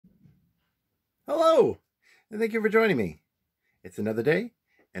Hello, and thank you for joining me. It's another day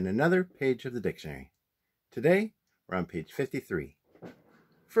and another page of the dictionary. Today, we're on page 53.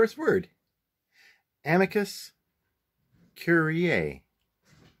 First word, amicus curiae.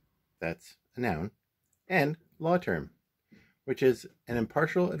 That's a noun, and law term, which is an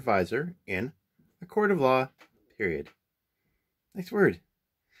impartial advisor in a court of law, period. Next word,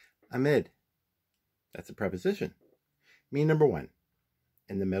 amid. That's a preposition. Mean number one,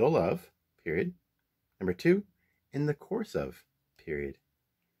 in the middle of, period. Number two, in the course of, period.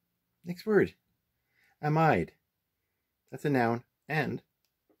 Next word, amide. That's a noun and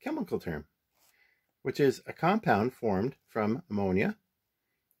chemical term, which is a compound formed from ammonia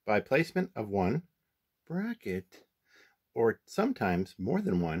by placement of one bracket, or sometimes more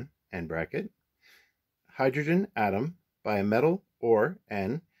than one end bracket, hydrogen atom by a metal or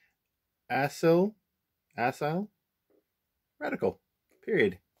an acyl radical,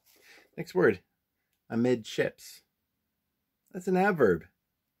 period. Next word, amidships. That's an adverb,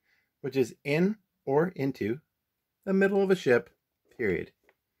 which is in or into the middle of a ship, period.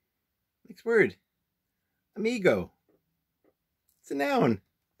 Next word, amigo. It's a noun,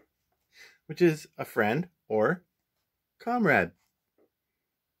 which is a friend or comrade,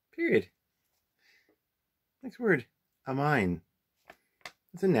 period. Next word, amine.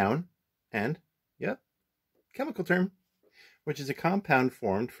 It's a noun and, chemical term, which is a compound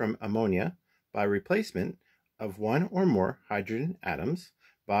formed from ammonia by replacement of one or more hydrogen atoms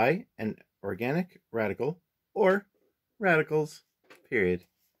by an organic radical or radicals, period.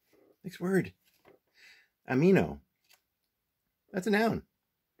 Next word, amino. That's a noun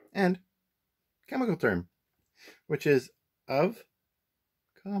and chemical term, which is of,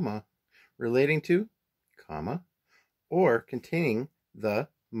 relating to, or containing the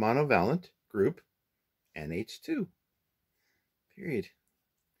monovalent group NH2, period.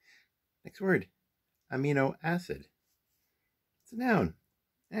 Next word, amino acid. It's a noun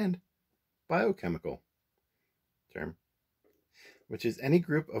and biochemical term, which is any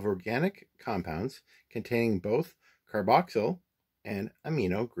group of organic compounds containing both carboxyl and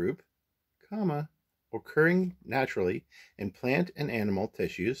amino group, occurring naturally in plant and animal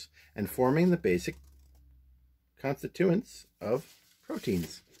tissues and forming the basic constituents of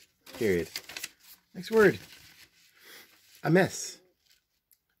proteins, period. Next word, amiss.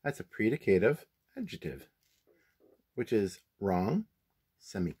 That's a predicative adjective, which is wrong,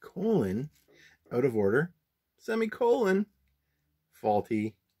 semicolon, out of order, semicolon,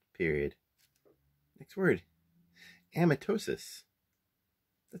 faulty, period. Next word, amitosis.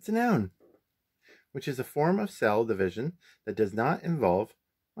 That's a noun, which is a form of cell division that does not involve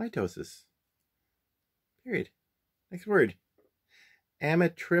mitosis, period. Next word,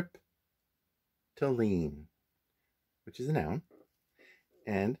 amitriptyline, which is a noun,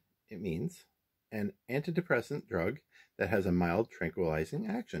 and it means an antidepressant drug that has a mild tranquilizing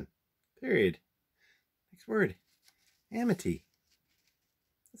action, period. Next word, amity.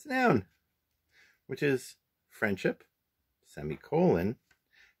 It's a noun, which is friendship, semicolon,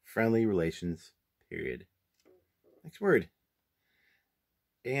 friendly relations, period. Next word,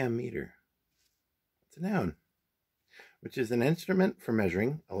 ammeter. It's a noun, which is an instrument for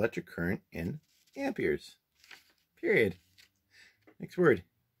measuring electric current in amperes, period. Next word,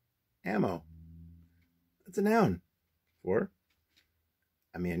 ammo. That's a noun for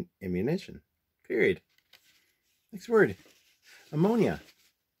ammunition, period. Next word, ammonia.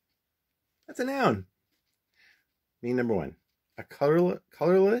 That's a noun. Mean number one, a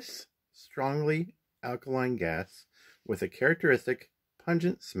colorless, strongly alkaline gas with a characteristic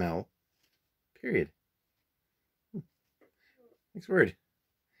pungent smell, period. Next word,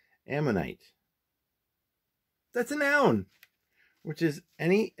 ammonite. That's a noun, which is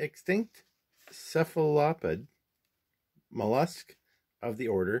any extinct cephalopod mollusk of the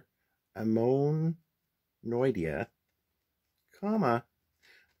order Ammonoidea,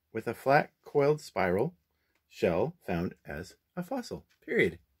 with a flat coiled spiral shell found as a fossil,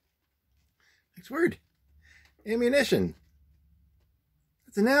 period. Next word, ammunition.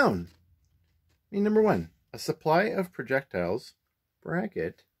 That's a noun. Mean number one, a supply of projectiles,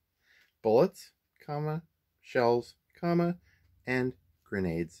 bracket, bullets, shells, and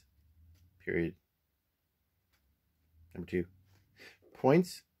grenades, period. Number two,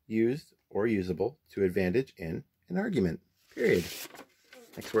 points used or usable to advantage in an argument, period.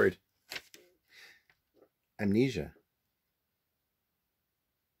 Next word, amnesia.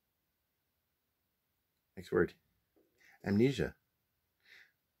 Next word, amnesia.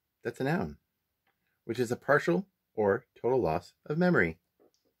 That's a noun, which is a partial or total loss of memory,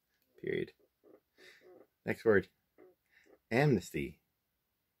 period. Next word, amnesty.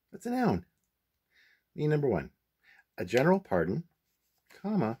 That's a noun, Meaning number 1, a general pardon,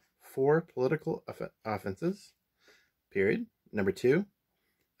 comma, for political offenses, period. Number 2,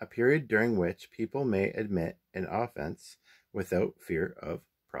 a period during which people may admit an offense without fear of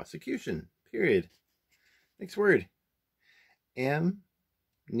prosecution, period. Next word,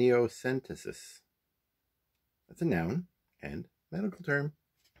 amniocentesis. That's a noun and medical term,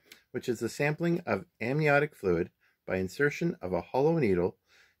 which is the sampling of amniotic fluid by insertion of a hollow needle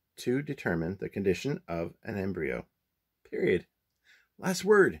to determine the condition of an embryo, period. Last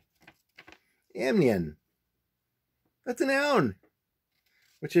word, amnion. That's a noun,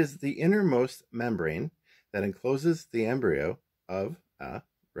 which is the innermost membrane that encloses the embryo of a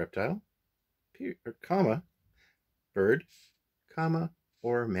reptile, comma, bird, comma,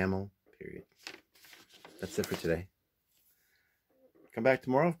 or mammal, period. That's it for today. Come back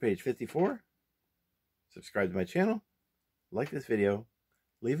tomorrow for page 54. Subscribe to my channel, like this video,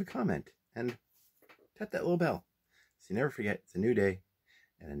 leave a comment, and tap that little bell so you never forget it's a new day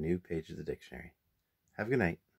and a new page of the dictionary. Have a good night.